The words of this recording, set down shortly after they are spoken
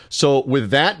So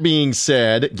with that being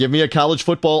said, give me a college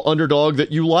football underdog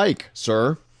that you like,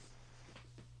 sir.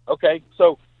 Okay,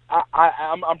 so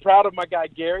I'm proud of my guy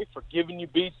Gary for giving you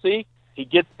BC. He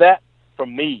gets that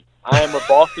from me. I am a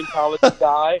Boston College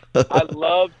guy. I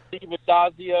love Steve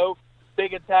Adazio,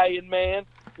 big Italian man.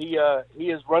 He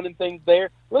is running things there.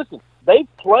 Listen, they've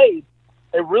played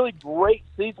a really great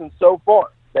season so far.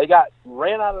 They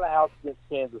ran out of the house against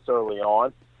Kansas early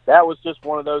on. That was just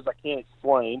one of those I can't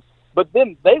explain. But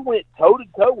then they went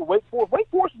toe-to-toe with Wake Forest. Wake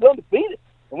Forest is undefeated.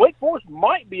 And Wake Forest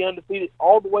might be undefeated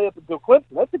all the way up until Clemson.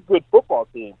 That's a good football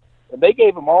team. And they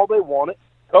gave them all they wanted,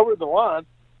 covered the line.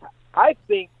 I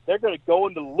think they're going to go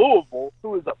into Louisville,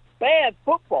 who is a bad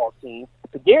football team.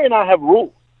 But Gary and I have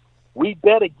rules. We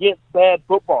bet against bad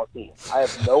football teams. I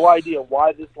have no idea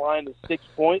why this line is 6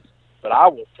 points, but I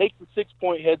will take the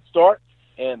 6-point head start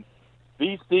and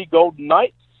BC Golden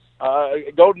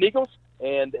Eagles,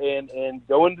 and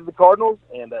go into the Cardinals,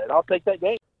 and I'll take that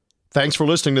game. Thanks for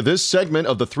listening to this segment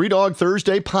of the Three Dog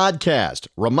Thursday podcast.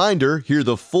 Reminder, hear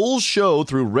the full show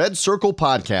through Red Circle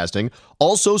Podcasting.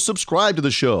 Also subscribe to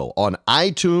the show on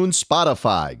iTunes,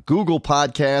 Spotify, Google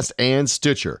Podcasts, and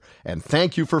Stitcher. And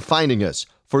thank you for finding us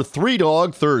for Three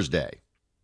Dog Thursday.